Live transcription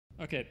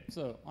Okay,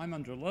 so I'm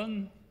Andrew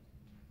Lunn.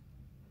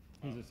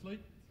 Who's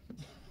asleep?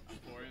 I'm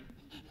Florian.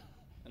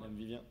 And I'm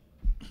Vivien.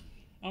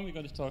 And we're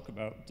going to talk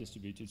about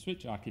distributed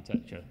switch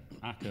architecture,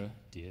 aka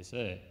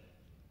DSA.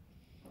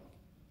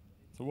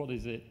 So what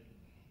is it?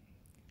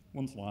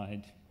 One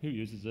slide, who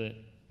uses it,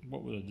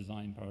 what were the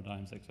design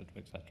paradigms, etc.,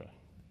 etc.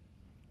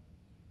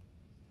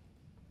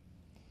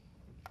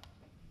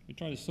 We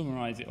try to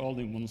summarize it all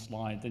in one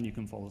slide, then you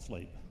can fall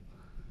asleep.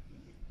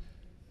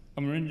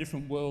 And we're in a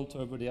different world to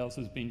everybody else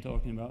who's been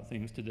talking about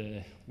things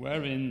today.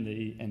 We're in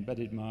the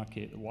embedded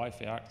market, the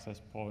Wi-Fi access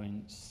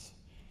points,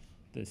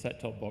 the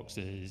set-top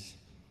boxes.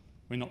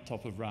 We're not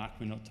top of rack,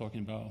 we're not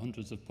talking about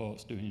hundreds of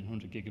ports doing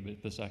 100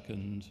 gigabits per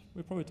second.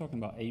 We're probably talking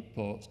about 8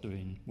 ports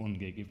doing 1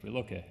 gig if we're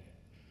lucky.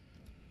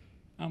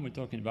 And we're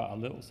talking about a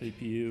little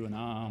CPU, an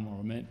ARM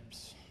or a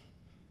MIPS,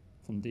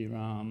 some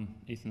DRAM,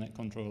 Ethernet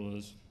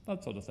controllers,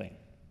 that sort of thing.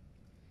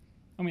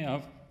 And we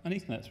have an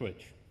Ethernet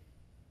switch.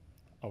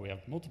 Or we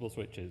have multiple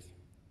switches.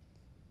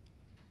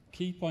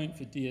 Key point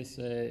for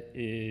DSA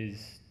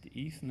is the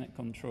Ethernet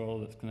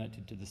control that's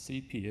connected to the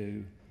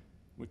CPU,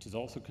 which is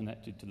also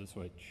connected to the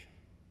switch.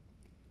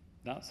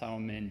 That's our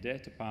main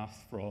data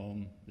path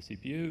from the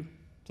CPU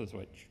to the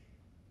switch.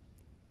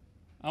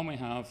 And we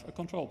have a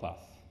control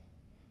path,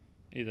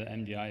 either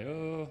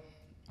MDIO,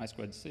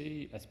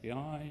 I2C,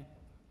 SPI.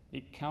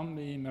 It can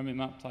be memory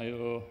mapped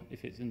I/O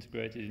if it's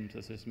integrated into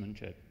the system and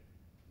chip.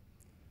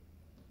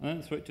 And then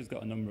the switch has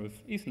got a number of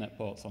Ethernet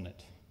ports on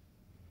it.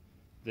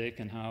 They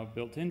can have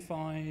built-in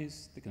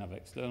PHYs, they can have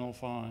external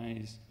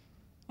PHYs,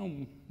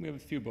 and we have a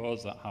few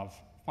boards that have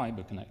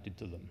fiber connected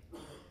to them.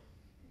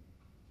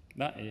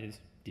 That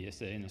is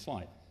DSA in a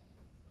slide.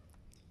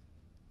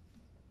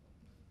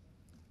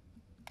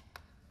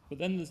 But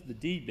then there's the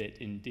D bit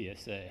in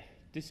DSA,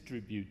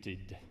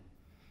 distributed,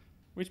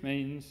 which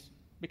means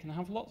we can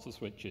have lots of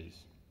switches.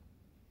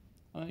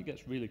 And then it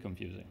gets really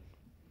confusing.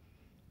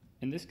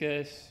 In this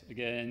case,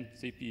 again,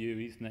 CPU,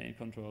 Ethernet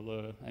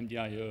controller,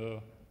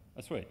 MDIO,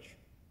 a switch,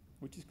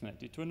 which is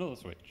connected to another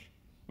switch,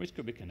 which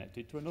could be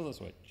connected to another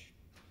switch.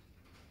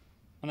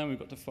 And then we've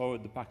got to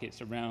forward the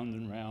packets around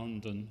and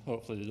round, and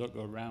hopefully they don't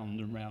go round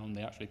and round,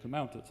 they actually come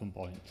out at some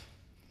point.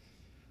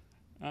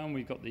 And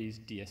we've got these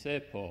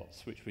DSA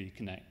ports, which we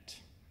connect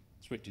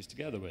switches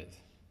together with.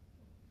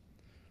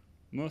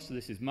 Most of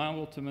this is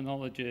Marvel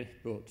terminology,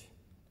 but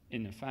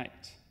in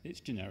effect,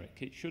 it's generic.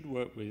 It should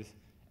work with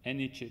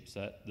any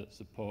chipset that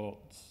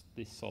supports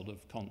this sort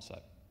of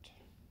concept.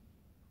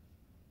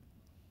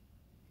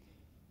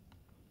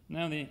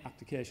 Now the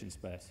application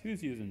space.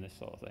 Who's using this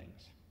sort of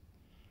things?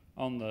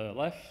 On the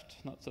left,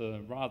 that's a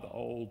rather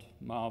old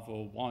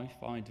Marvel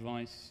Wi-Fi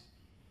device.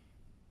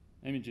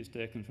 Images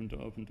taken from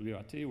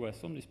OpenWRT where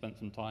somebody spent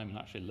some time and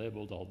actually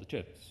labeled all the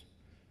chips.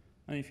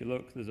 And if you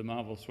look, there's a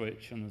Marvel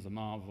switch and there's a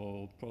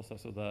Marvel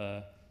processor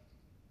there.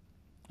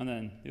 And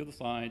then the other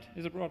side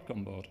is a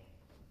Broadcom board.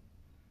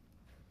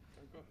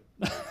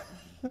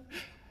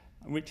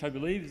 Which I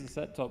believe is a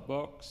set-top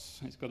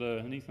box. It's got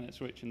an Ethernet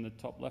switch in the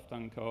top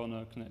left-hand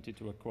corner connected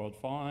to a quad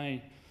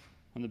PHY,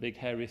 and the big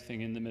hairy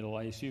thing in the middle,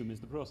 I assume, is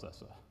the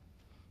processor.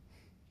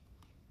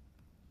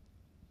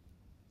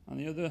 And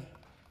the other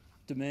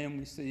domain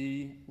we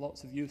see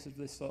lots of use of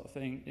this sort of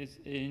thing is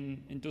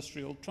in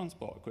industrial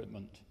transport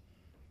equipment.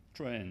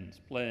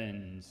 Trains,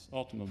 planes,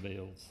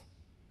 automobiles.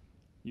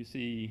 You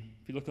see,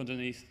 if you look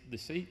underneath the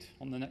seat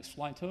on the next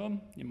flight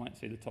home, you might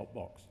see the top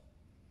box.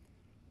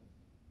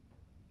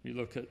 If you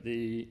look at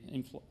the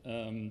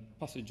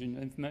passenger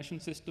information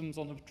systems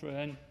on a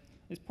train,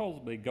 it's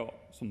probably got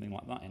something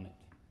like that in it.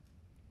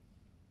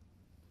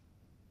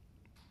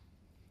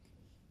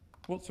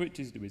 What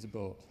switches do we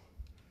support?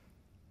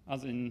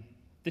 As in,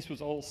 this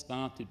was all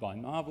started by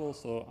Marvel,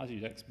 so as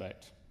you'd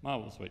expect,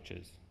 Marvel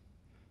switches.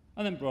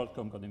 And then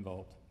Broadcom got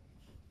involved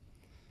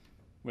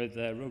with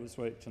their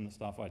RoboSwitch and the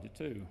Starfighter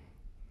 2.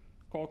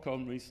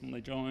 Qualcomm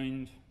recently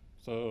joined,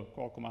 so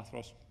Qualcomm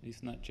Athros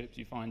Ethernet chips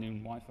you find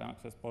in Wi-Fi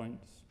access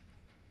points.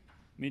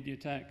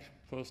 MediaTek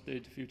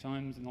posted a few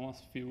times in the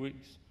last few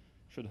weeks,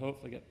 should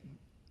hopefully get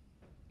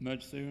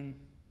merged soon.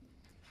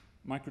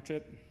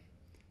 Microchip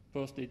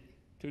posted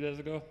 2 days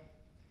ago,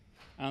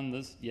 and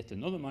there's yet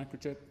another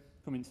Microchip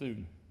coming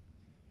soon.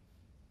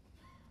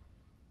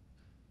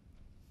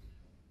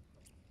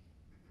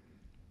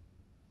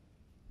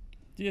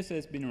 DSA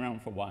has been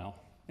around for a while.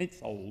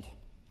 It's old,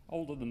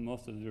 older than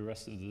most of the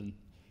rest of the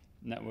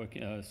network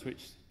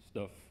switch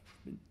stuff.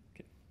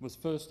 It was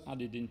first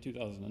added in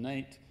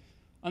 2008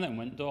 and then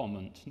went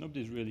dormant.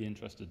 Nobody's really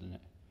interested in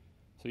it.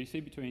 So you see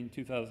between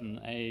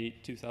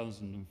 2008,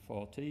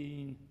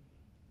 2014,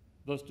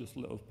 those just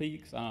little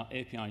peaks are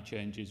API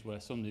changes where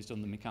somebody's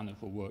done the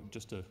mechanical work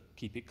just to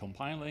keep it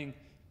compiling,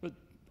 but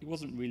it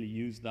wasn't really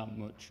used that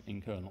much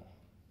in kernel.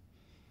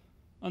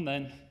 And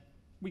then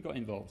we got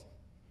involved.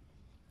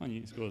 And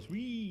it goes,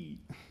 wee!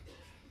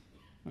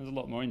 There's a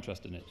lot more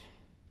interest in it.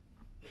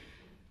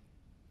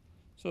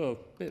 So,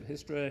 bit of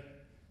history,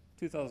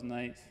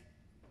 2008,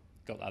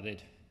 got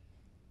added.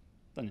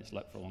 Then it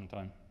slept for a long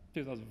time.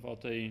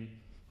 2014,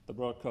 the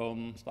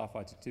Broadcom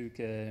Starfighter 2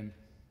 came,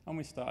 And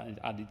we started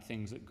adding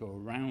things that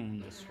go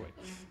around the switch.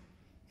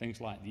 Things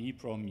like the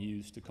EEPROM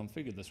used to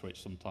configure the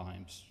switch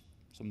sometimes.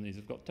 Some of these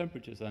have got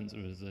temperature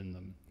sensors in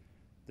them.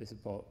 They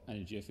support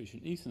energy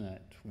efficient Ethernet,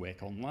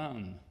 wake on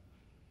LAN.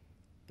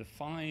 The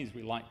PHYs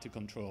we like to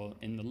control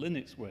in the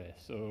Linux way,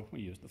 so we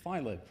use the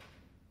PHYlib.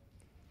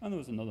 And there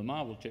was another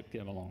Marvel chip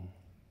came along.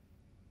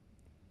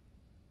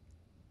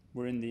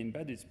 We're in the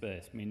embedded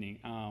space, meaning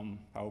ARM,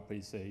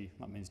 PowerPC,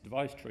 that means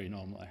device tree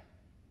normally.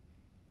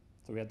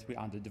 So we had to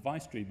add a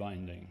device tree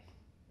binding.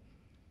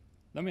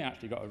 Then we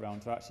actually got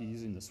around to actually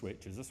using the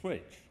switch as a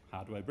switch,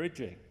 hardware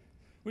bridging,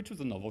 which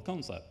was a novel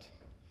concept.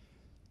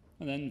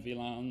 And then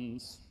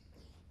VLANs,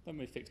 then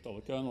we fixed all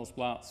the kernel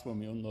splats when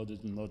we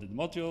unloaded and loaded the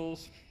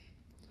modules.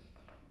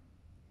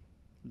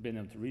 Being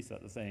able to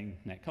reset the thing,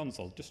 net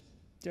console, just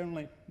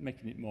generally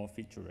making it more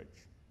feature rich.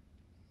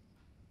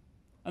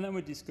 And then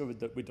we discovered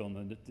that we'd done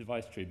the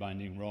device tree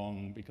binding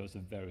wrong because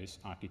of various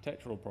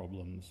architectural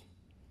problems.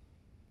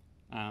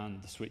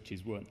 And the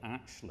switches weren't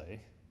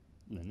actually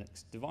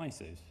Linux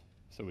devices.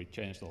 So we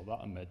changed all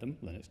that and made them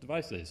Linux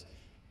devices.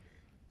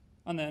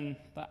 And then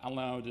that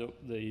allowed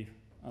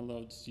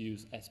us to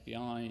use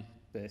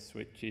SPI-based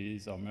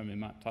switches or memory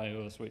mapped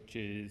I/O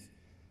switches.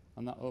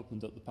 And that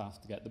opened up the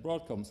path to get the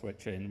Broadcom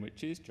switch in,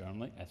 which is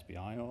generally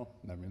SPI or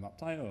memory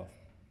mapped I/O.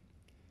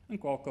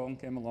 And Qualcomm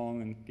came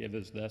along and gave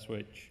us their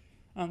switch,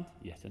 and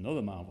yet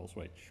another Marvel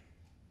switch.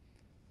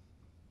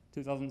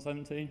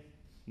 2017,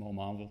 more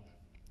Marvel,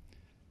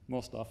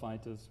 more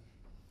Starfighters.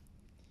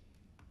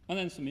 And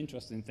then some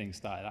interesting things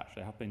started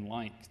actually happening,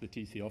 like the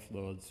TC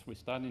offloads. We're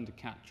starting to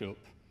catch up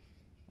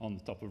on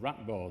the top of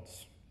rack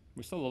boards.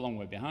 We're still a long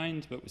way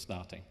behind, but we're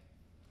starting.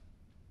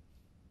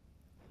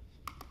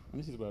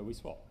 And this is where we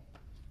swap.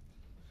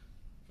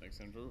 Thanks,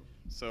 Andrew.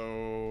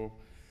 So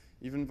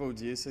even though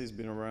DSA has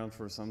been around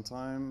for some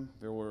time,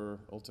 there were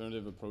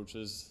alternative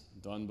approaches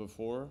done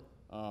before.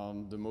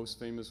 The most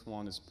famous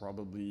one is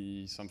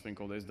probably something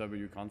called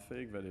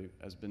swconfig that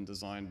has been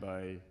designed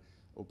by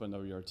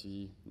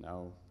OpenWRT,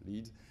 now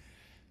lead.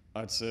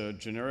 It's a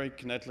generic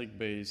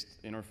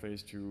netlink-based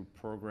interface to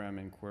program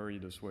and query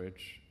the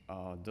switch.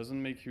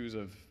 Doesn't make use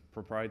of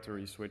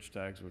proprietary switch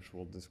tags, which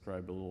we'll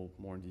describe a little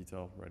more in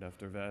detail right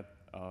after that.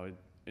 It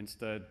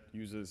instead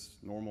uses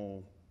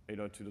normal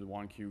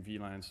 802.1q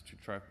VLANs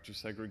to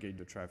segregate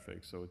the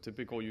traffic. So a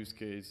typical use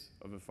case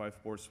of a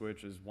 5-port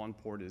switch is one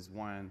port is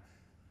WAN,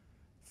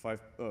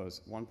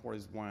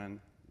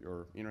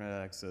 your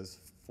internet access,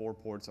 4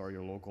 ports are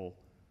your local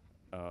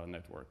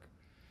network.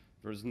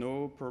 There's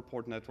no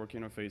per-port network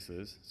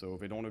interfaces, so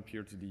they don't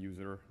appear to the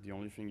user. The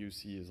only thing you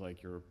see is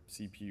like your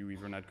CPU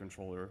Ethernet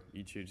controller,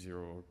 ETH0,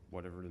 or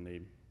whatever the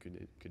name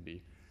could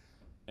be.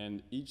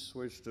 And each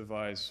switch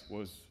device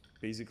was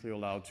basically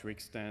allowed to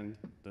extend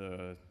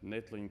the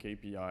Netlink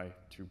API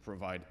to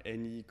provide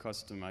any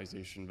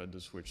customization that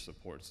the switch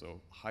supports,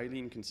 so highly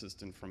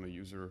inconsistent from a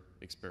user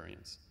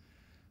experience.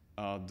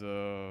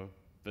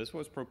 This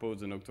was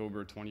proposed in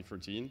October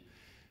 2013,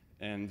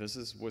 and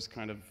this was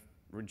kind of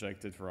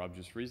rejected for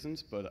obvious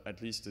reasons, but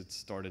at least it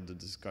started the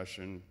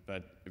discussion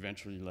that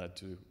eventually led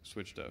to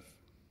switchdev.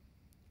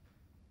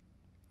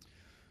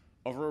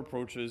 Other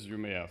approaches you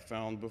may have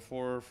found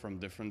before from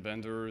different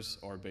vendors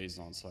are based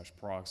on /proc,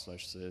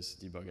 /sys,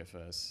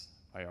 debugfs,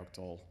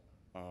 ioctl.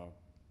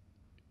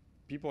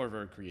 People are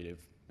very creative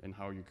in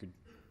how you could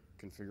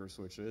configure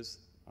switches.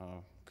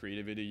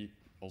 Creativity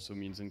also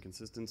means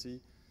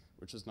inconsistency,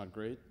 which is not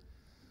great.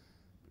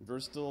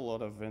 There's still a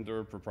lot of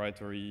vendor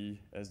proprietary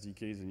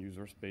SDKs in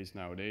user space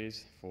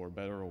nowadays, for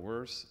better or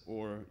worse,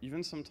 or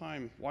even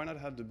sometime, why not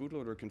have the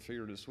bootloader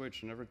configure the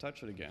switch and never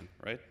touch it again,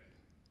 right?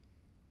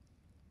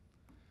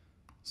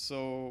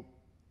 So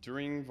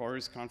during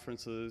various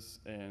conferences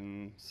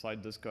and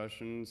side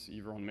discussions,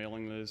 either on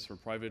mailing lists or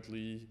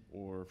privately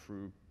or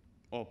through,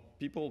 well,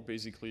 people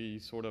basically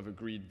sort of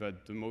agreed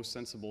that the most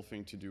sensible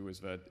thing to do is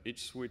that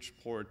each switch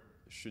port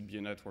should be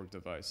a network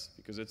device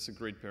because it's a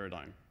great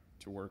paradigm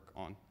to work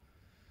on.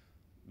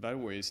 That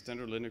way,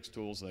 standard Linux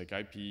tools like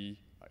IP,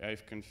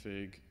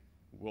 ifconfig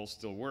will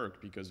still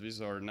work because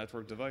these are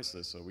network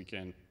devices, so we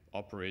can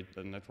operate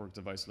the network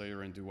device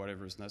layer and do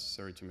whatever is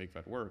necessary to make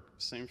that work.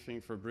 Same thing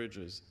for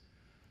bridges.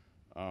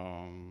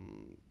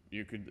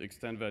 You could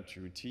extend that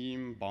to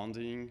team,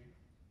 bonding,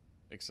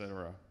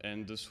 etc.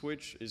 And the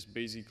switch is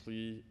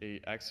basically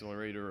an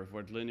accelerator of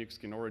what Linux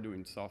can already do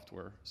in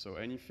software. So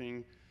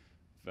anything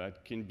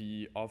that can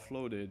be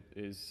offloaded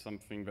is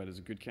something that is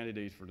a good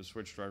candidate for the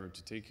switch driver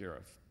to take care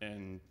of.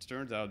 And it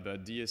turns out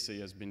that DSA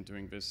has been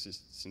doing this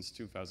since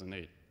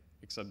 2008,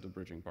 except the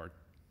bridging part.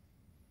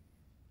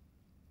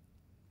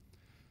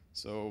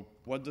 So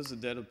what does a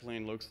data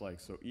plane look like?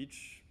 So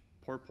each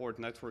per-port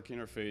network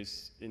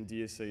interface in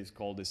DSA is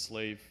called a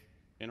slave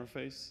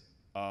interface.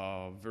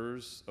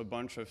 There's a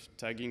bunch of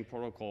tagging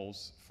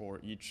protocols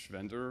for each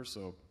vendor.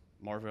 So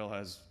Marvell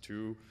has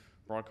 2,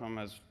 Broadcom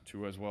has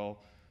 2 as well.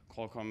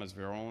 Qualcomm has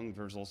their own.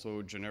 There's also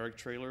a generic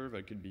trailer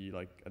that could be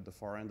like at the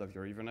far end of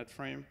your Ethernet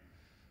frame.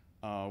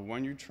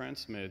 When you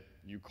transmit,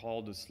 you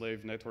call the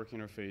slave network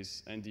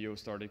interface NDO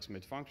start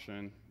XMIT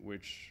function,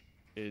 which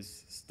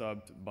is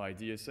stubbed by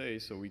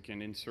DSA, so we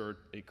can insert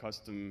a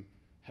custom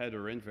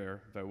header in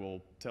there that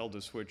will tell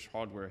the switch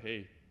hardware,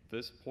 hey,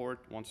 this port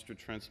wants to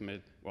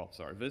transmit, well,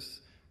 sorry,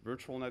 this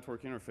virtual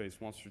network interface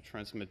wants to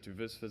transmit to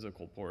this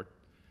physical port.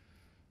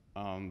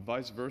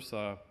 Vice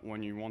versa,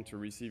 when you want to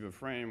receive a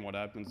frame, what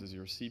happens is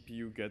your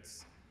CPU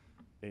gets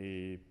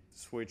a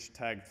switch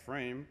tagged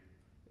frame.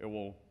 It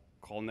will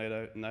call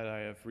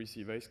netdef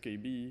receive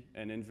SKB,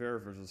 and in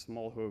there's a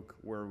small hook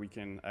where we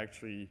can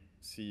actually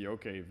see,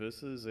 okay,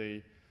 this is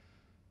a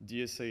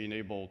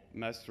DSA-enabled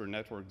master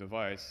network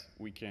device.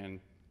 We can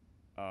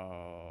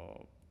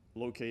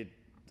locate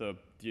the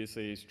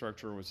DSA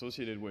structure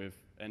associated with,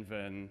 and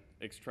then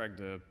extract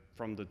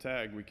from the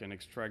tag, we can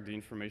extract the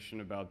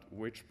information about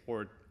which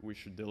port we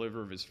should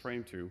deliver this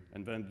frame to,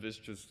 and then this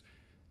just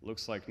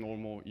looks like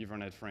normal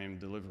Ethernet frame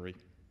delivery.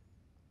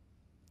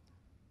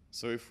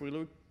 So if we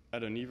look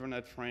at an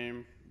Ethernet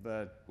frame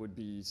that would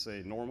be,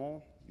 say,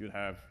 normal, you'd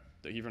have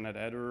the Ethernet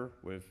header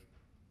with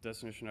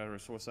destination header,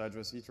 source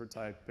address, ether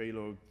type,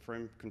 payload,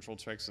 frame control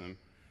checksum.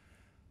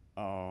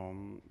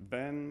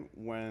 Then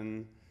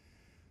when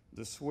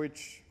the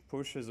switch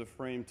pushes a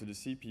frame to the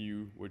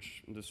CPU,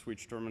 which the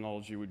switch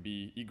terminology would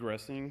be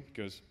egressing,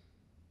 because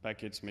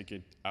packets make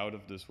it out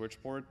of the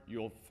switch port,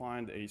 you'll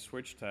find a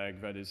switch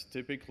tag that is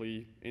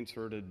typically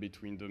inserted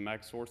between the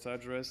MAC source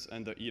address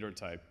and the ether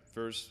type.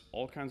 There's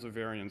all kinds of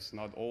variants.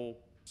 Not all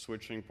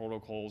switching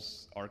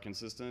protocols are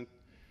consistent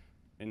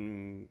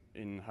in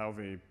how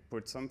they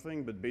put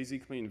something, but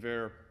basically in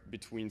there,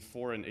 between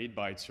 4 and 8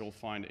 bytes, you'll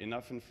find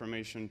enough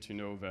information to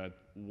know that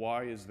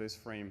why is this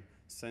frame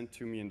sent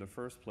to me in the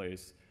first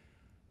place,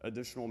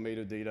 additional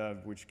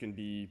metadata, which can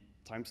be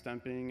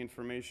timestamping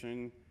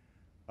information,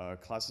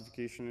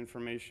 classification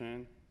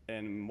information,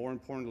 and more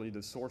importantly,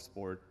 the source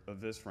port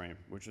of this frame,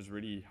 which is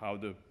really how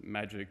the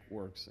magic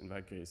works in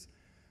that case.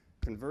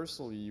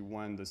 Conversely,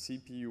 when the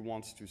CPU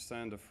wants to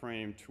send a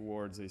frame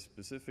towards a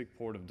specific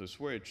port of the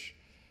switch,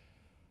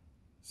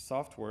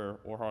 software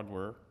or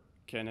hardware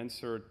can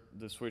insert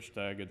the switch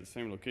tag at the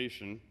same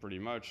location, pretty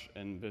much,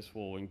 and this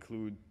will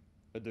include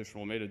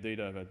additional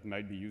metadata that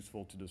might be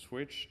useful to the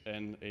switch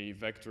and a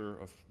vector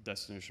of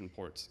destination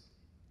ports.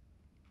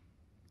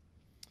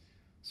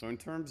 So in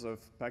terms of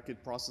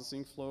packet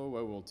processing flow,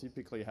 what will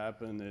typically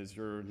happen is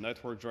your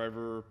network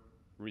driver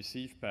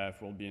receive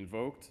path will be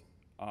invoked.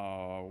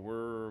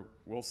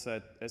 We'll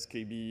set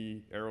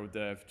SKB arrow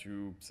dev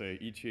to, say,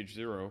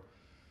 ETH0.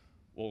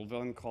 We'll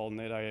then call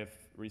netdef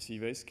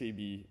receive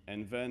SKB,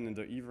 and then in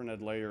the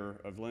Ethernet layer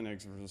of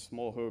Linux, there's a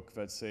small hook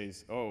that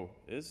says, oh,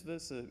 is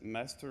this a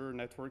master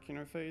network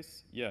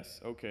interface?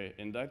 Yes, okay.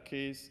 In that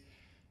case,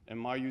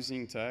 am I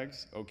using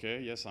tags?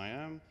 Okay, yes, I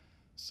am.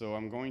 So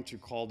I'm going to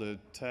call the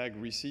tag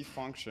receive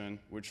function,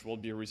 which will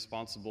be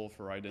responsible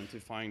for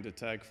identifying the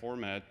tag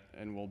format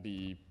and will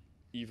be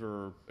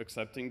either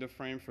accepting the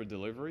frame for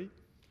delivery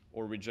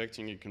or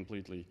rejecting it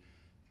completely.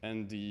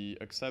 And the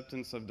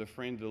acceptance of the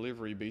frame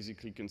delivery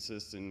basically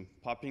consists in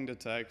popping the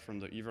tag from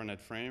the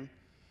Ethernet frame,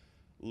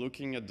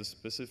 looking at the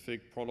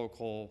specific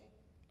protocol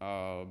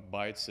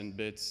bytes and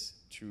bits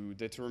to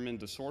determine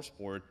the source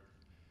port,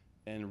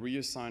 and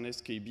reassign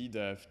SKB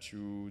dev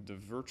to the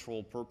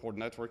virtual per-port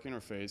network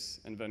interface,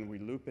 and then we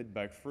loop it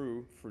back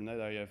through for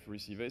netdef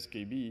receive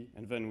SKB,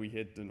 and then we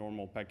hit the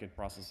normal packet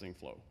processing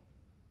flow.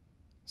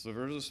 So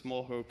there's a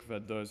small hook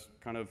that does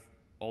kind of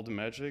all the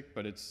magic,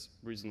 but it's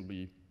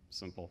reasonably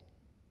simple.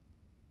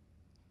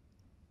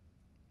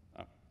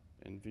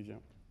 And Vivien.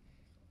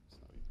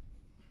 Sorry.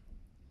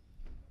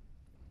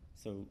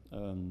 So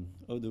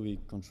how do we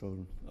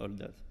control all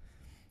that?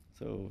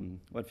 So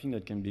one thing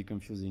that can be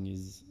confusing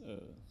is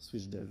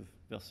switchdev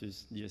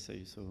versus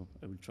DSA. So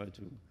I will try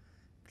to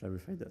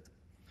clarify that.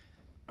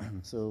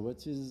 So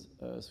what is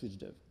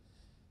switchdev?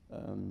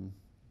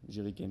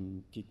 Jerry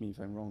can kick me if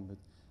I'm wrong,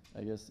 but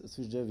I guess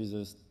switchdev is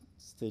a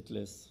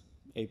stateless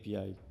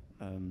API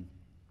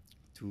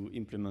to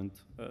implement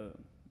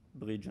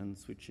bridge and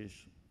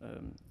switch-ish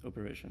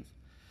operations.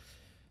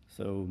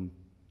 So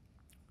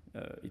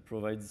it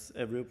provides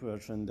every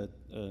operation that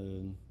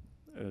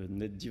a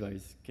net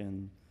device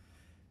can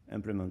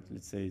implement,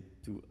 let's say,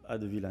 to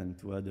add a VLAN,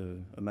 to add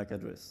a MAC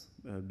address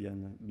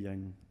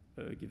behind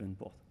a given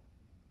port.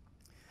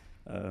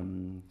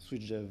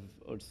 switchdev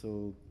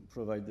also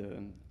provide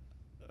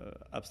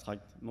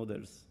abstract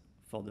models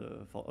for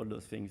all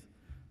those things,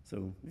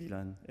 so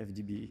VLAN,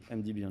 FDB,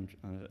 MDB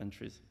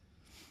entries.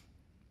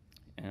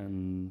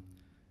 And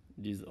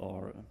these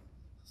are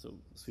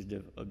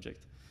switchdev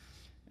objects.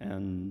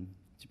 And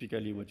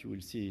typically what you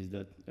will see is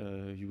that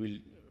you will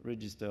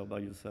register by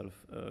yourself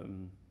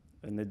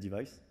a net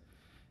device,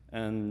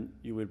 and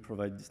you will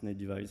provide this net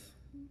device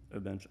a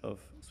bunch of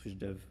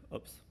switchdev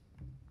ops.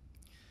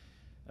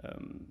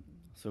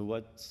 So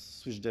what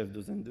switchdev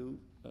doesn't do,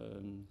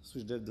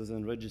 switchdev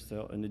doesn't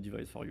register a net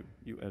device for you.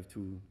 You have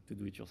to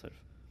do it yourself.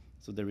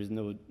 So there is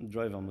no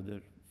driver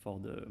model for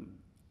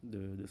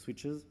the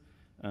switches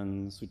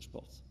and switch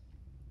ports.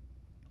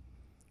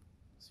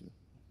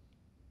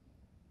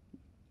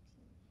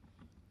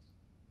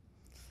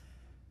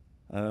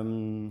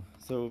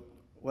 So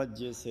what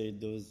DSA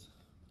does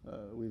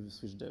with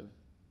switchdev.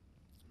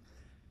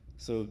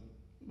 So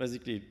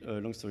basically,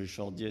 long story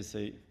short,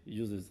 DSA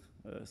uses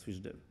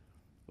switchdev.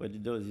 What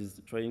it does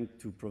is trying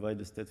to provide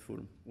a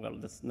stateful. Well,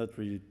 that's not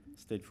really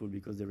stateful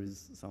because there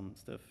is some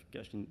stuff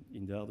cached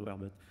in the hardware,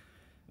 but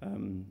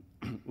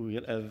we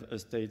will have a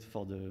state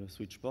for the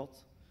switch port,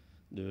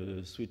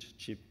 the switch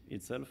chip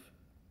itself,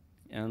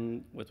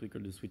 and what we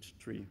call the switch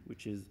tree,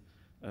 which is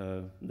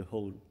the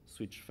whole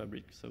switch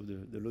fabric, so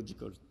the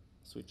logical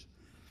switch.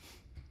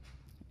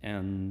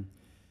 And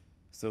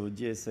so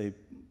DSA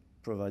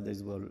provides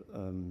as well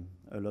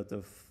a lot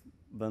of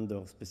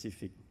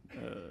vendor-specific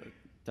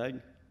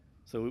tag.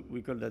 So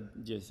we call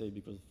that DSA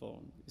because for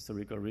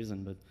historical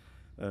reason,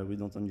 but we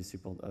don't only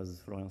support, as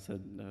Florian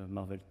said,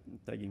 Marvell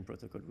tagging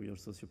protocol. We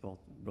also support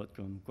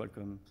Broadcom,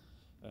 Qualcomm,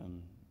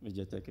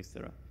 MediaTek,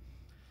 etc.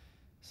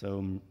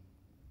 So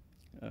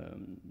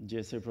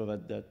DSA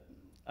provides that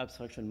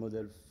abstraction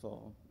model for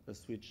a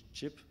switch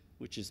chip,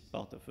 which is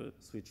part of a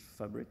switch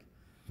fabric,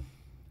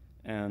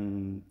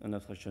 and an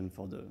abstraction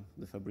for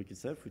the fabric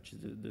itself, which is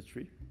the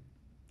tree,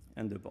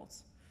 and the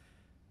ports.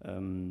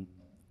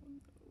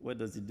 What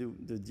does it do?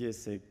 The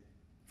DSA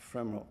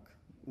framework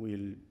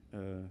will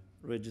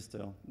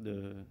register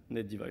the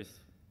net device,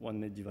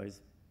 one net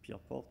device per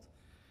port,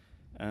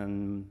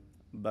 and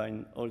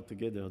bind all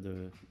together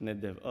the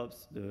Netdev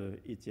ops, the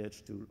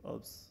ETH tool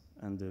ops,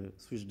 and the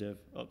switchdev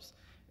ops.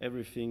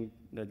 Everything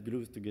that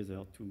glues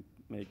together to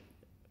make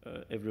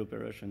every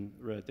operation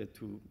related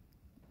to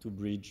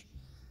bridge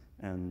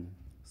and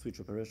switch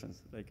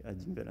operations, like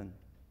adding VLAN.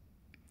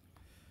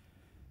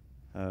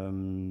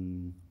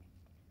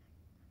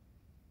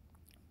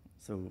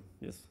 So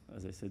yes,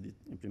 as I said, it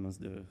implements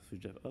the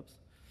switchdev ops.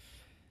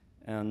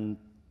 And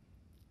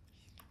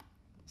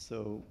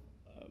so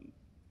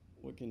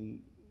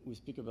we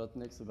speak about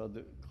next about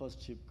the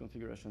cross-chip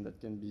configuration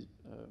that can be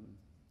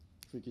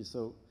tricky.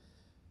 So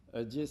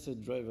a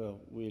DSA driver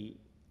will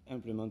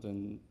implement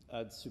and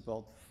add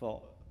support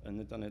for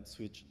an Ethernet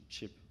switch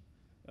chip,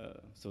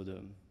 so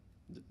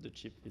the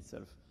chip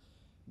itself.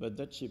 But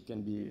that chip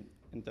can be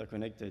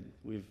interconnected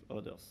with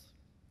others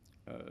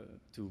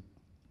to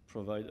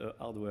provide a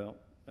hardware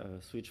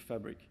switch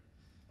fabric.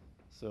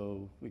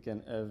 So we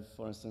can have,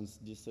 for instance,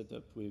 this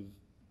setup with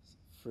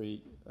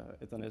 3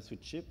 Ethernet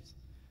switch chips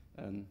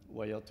and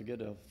wired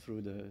together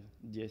through the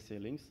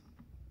DSA links,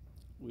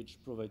 which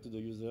provide to the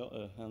user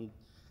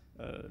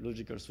a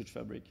logical switch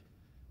fabric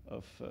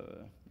of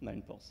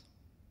 9 ports.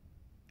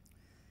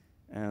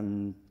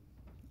 And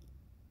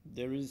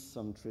there is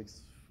some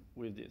tricks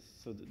with this.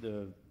 So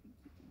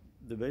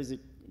the basic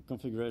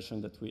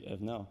configuration that we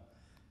have now,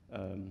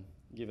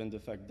 given the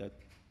fact that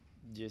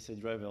DSA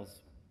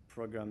drivers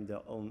program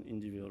their own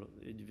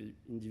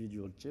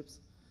individual chips,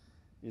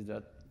 is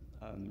that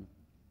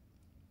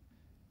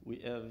we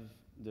have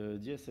the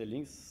DSA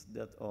links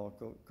that are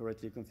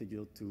correctly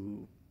configured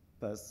to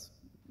pass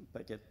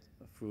packet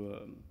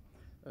through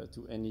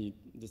to any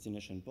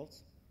destination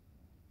ports.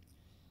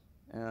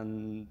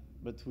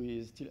 But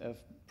we still have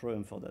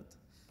problem for that.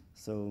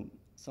 So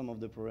some of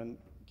the problem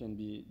can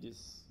be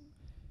this: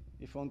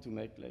 if we want to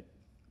make like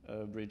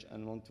a bridge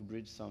and want to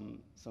bridge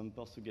some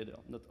ports together,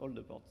 not all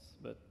the ports,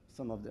 but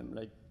some of them,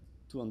 like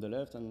 2 on the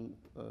left and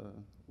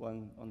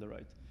 1 on the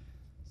right.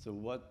 So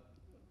what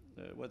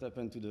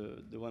happened to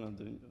the one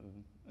on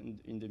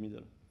in the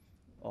middle,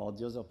 or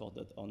the other port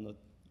that are not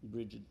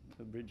bridged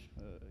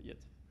yet?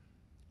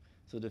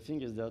 So the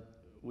thing is that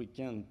we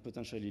can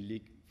potentially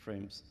leak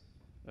frames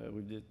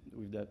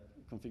with that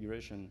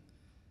configuration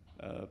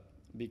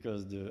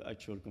because the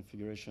actual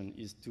configuration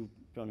is too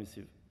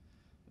permissive.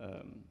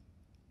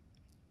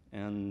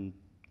 And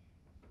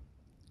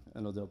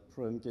another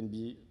problem can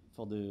be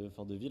for the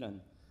VLAN.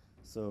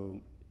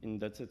 So in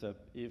that setup,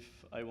 if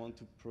I want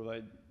to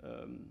provide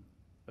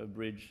a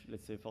bridge,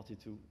 let's say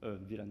 42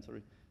 VLAN,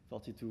 sorry,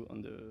 42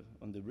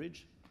 on the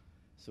bridge,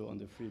 so on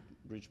the 3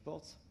 bridge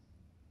ports,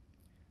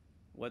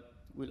 what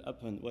will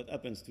happen? What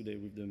happens today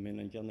with the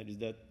mainline kernel is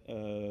that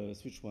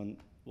switch 1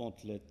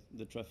 won't let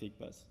the traffic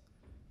pass.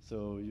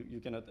 So you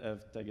cannot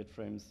have target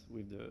frames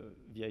with the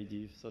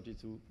VID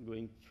 32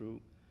 going through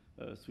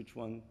switch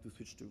 1 to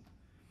switch 2.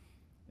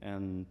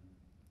 And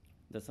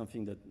that's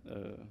something that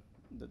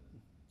that's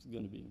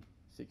going to be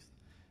fixed.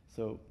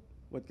 So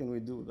what can we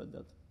do about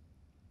that?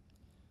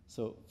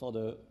 So for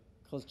the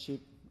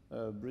cross-chip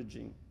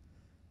bridging,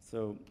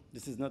 so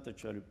this is not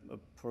actually a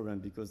problem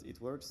because it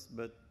works,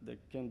 but there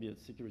can be a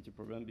security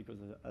problem because,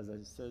 as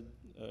I said,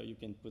 you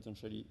can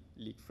potentially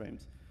leak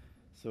frames.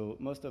 So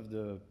most of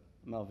the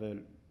Marvell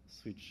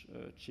switch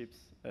chips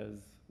has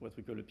what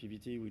we call a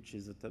PVT, which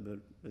is a table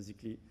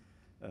basically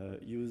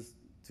used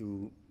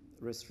to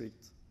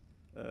restrict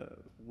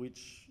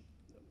which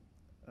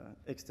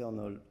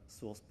external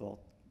source port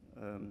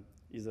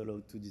is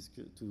allowed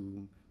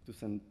to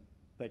send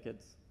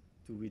packets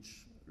to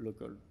which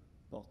local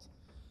port.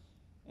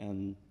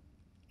 And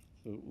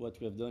so what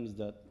we have done is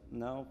that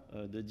now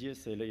the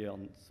DSA layer,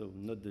 so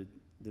not the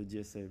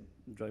DSA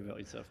driver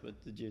itself, but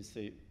the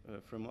DSA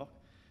framework,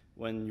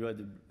 when you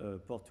add a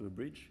port to a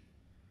bridge,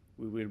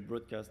 we will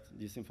broadcast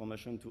this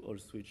information to all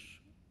switch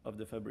of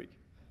the fabric.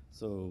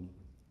 So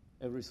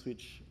every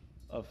switch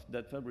of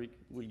that fabric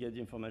will get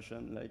the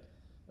information like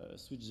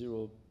switch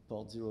 0,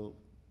 port 0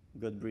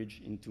 got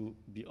bridge into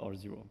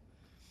BR0.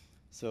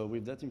 So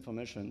with that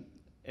information,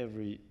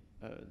 the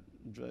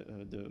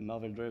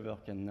Marvel driver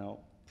can now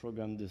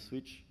program the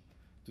switch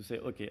to say,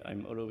 okay,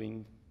 I'm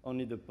allowing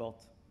only the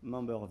port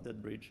member of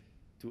that bridge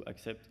to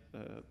accept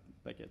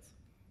packets.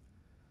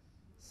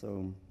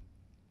 So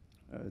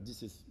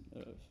this is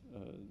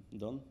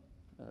done,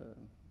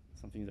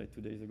 something like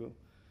 2 days ago.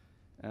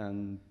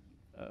 And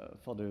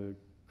for the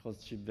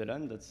cross-chip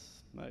VLAN,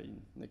 that's my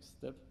next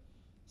step.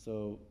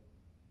 So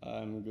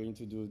I'm going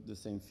to do the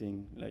same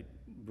thing, like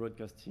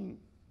broadcasting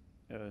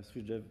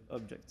switchdev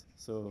object.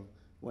 So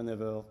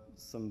whenever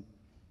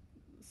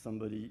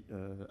somebody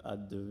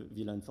add the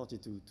VLAN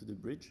 42 to the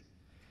bridge,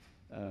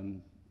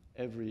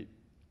 every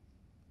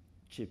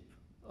chip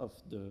of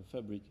the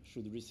fabric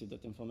should receive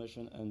that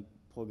information and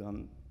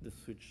program the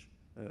switch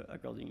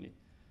accordingly.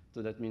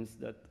 So that means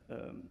that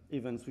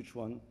even switch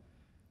 1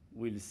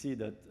 will see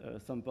that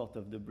some part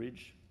of the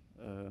bridge,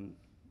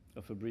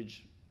 of a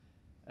bridge,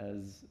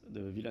 as the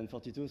VLAN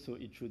 42, so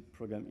it should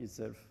program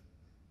itself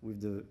with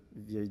the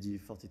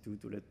VID 42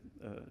 to let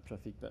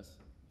traffic pass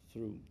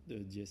through the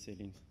DSA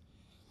links.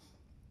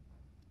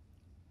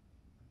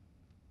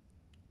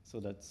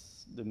 So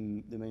that's the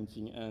main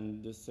thing,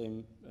 and the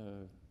same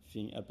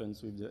thing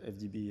happens with the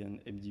FDB and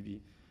MDB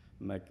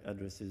MAC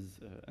addresses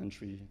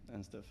entry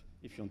and stuff,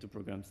 if you want to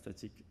program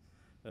static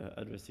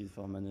addresses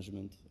for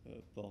management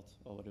ports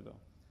or whatever.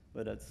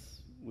 But that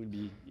will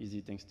be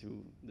easy thanks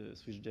to the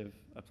switchdev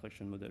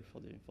abstraction model for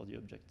the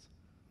objects.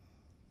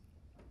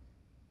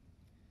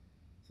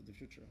 So the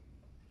future.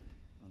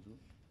 Andrew?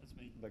 That's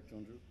me. Back to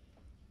Andrew.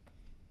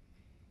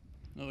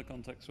 Another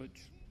context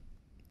switch.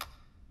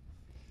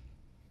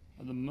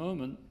 At the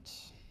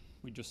moment,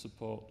 we just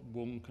support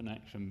one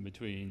connection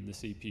between the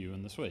CPU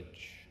and the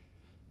switch.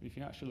 If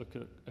you actually look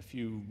at a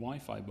few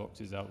Wi-Fi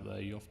boxes out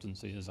there, you often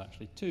see there's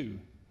actually two.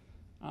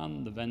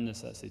 And the vendor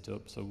sets it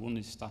up so one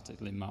is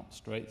statically mapped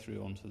straight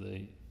through onto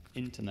the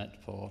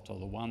internet port or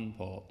the WAN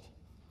port.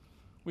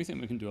 We think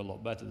we can do a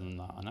lot better than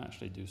that and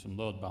actually do some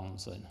load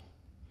balancing.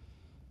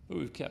 But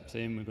we've kept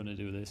saying we're going to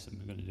do this and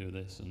we're going to do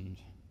this, and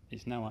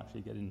it's now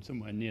actually getting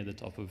somewhere near the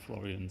top of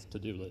Florian's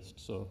to-do list.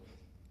 So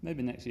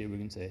maybe next year we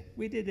can say,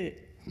 we did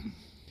it.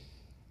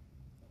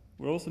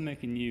 We're also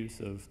making use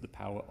of the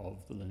power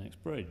of the Linux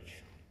bridge.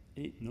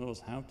 It knows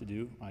how to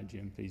do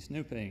IGMP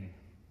snooping.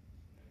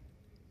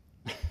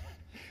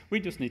 We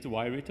just need to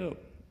wire it up.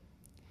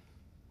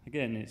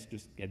 Again, it's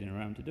just getting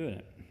around to doing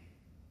it.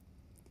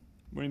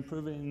 We're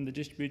improving the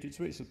distributed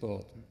switch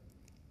support.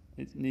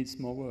 It needs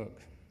more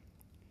work.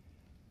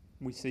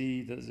 We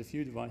see that there's a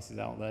few devices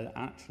out there that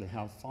actually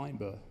have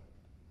fiber,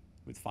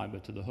 with fiber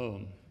to the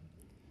home.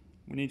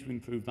 We need to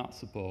improve that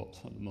support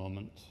at the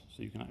moment,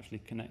 so you can actually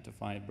connect a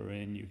fiber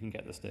in, you can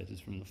get the status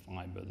from the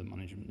fiber, the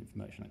management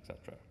information,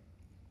 etc.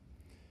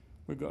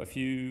 We've got a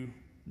few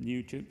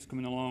new chips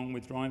coming along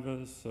with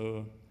drivers,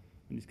 so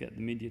we need to get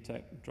the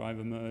MediaTek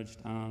driver merged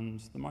and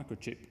the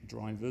microchip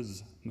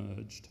drivers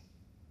merged.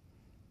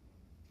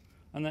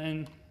 And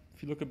then,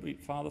 if you look a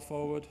bit farther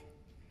forward,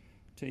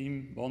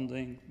 team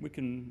bonding, we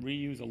can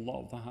reuse a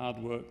lot of the hard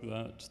work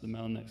that the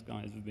Mellanox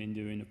guys have been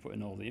doing of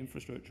putting all the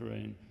infrastructure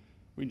in.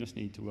 We just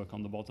need to work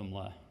on the bottom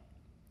layer.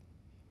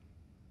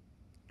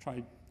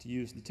 Try to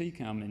use the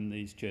TCAM in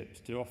these chips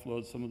to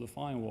offload some of the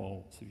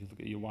firewalls. If you look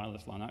at your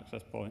wireless LAN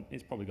access point,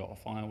 it's probably got a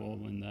firewall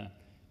in there.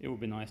 It would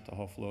be nice to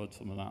offload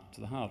some of that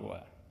to the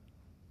hardware.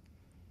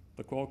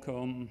 The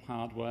Qualcomm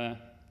hardware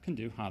can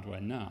do hardware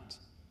NAT.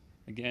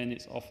 Again,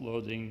 it's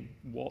offloading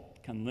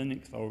what can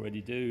Linux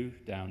already do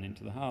down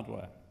into the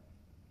hardware.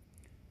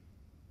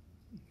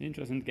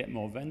 Interesting to get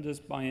more vendors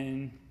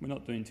buy-in. We're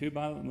not doing too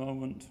bad at the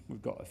moment.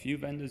 We've got a few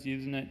vendors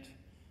using it.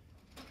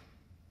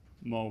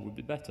 More would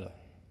be better.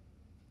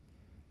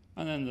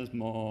 And then there's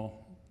more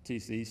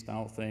TC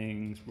style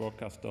things,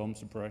 broadcast storm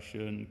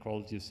suppression,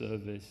 quality of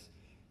service,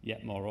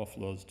 yet more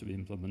offloads to be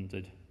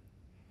implemented.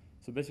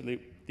 So basically,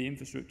 the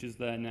infrastructure's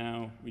there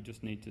now. We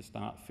just need to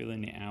start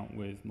filling it out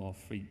with more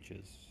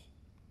features.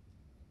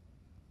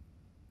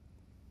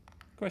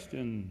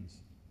 Questions?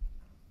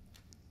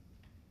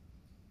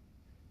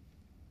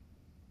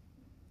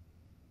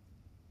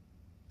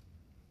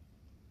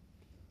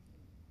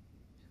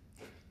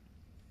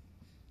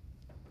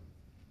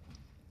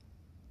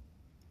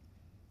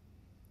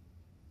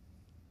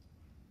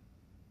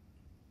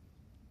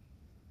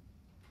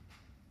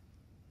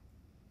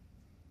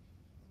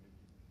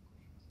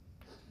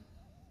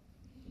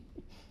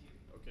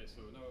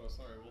 So no,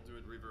 sorry, we'll do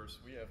it reverse.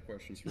 We have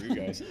questions for you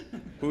guys.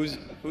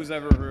 Who's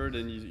ever heard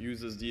and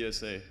uses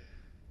DSA?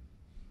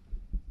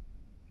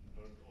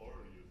 Or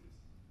uses,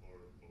 or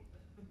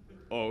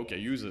both. Oh, okay,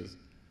 uses.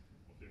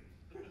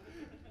 Okay.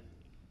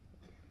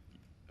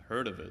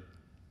 Heard of it?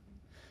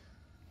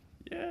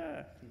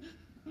 Yeah.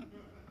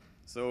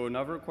 So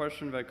another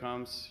question that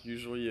comes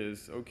usually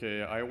is,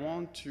 okay, I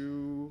want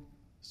to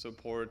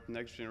support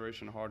next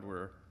generation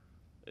hardware.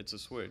 it's a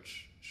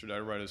switch. Should I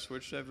write a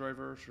switchdev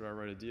driver? Should I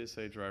write a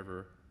DSA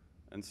driver?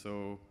 And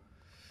so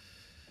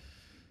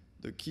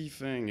the key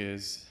thing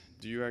is,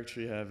 do you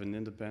actually have an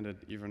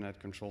independent Ethernet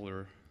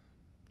controller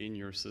in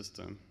your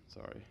system?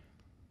 Sorry.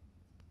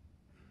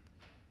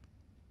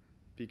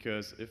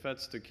 Because if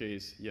that's the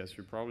case, yes,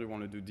 you probably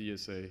want to do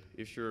DSA.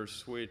 If your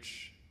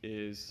switch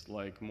is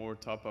like more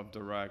top of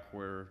the rack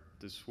where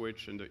the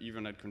switch and the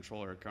Ethernet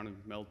controller are kind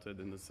of melted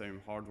in the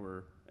same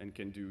hardware and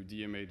can do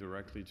DMA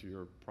directly to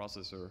your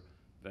processor,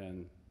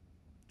 then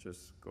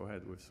just go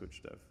ahead with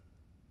switchdev.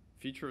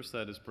 Feature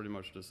set is pretty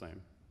much the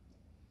same.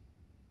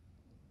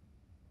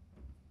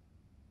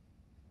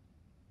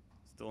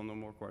 Still no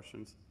more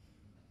questions?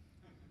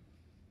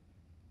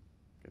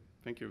 Okay,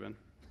 thank you, Ben.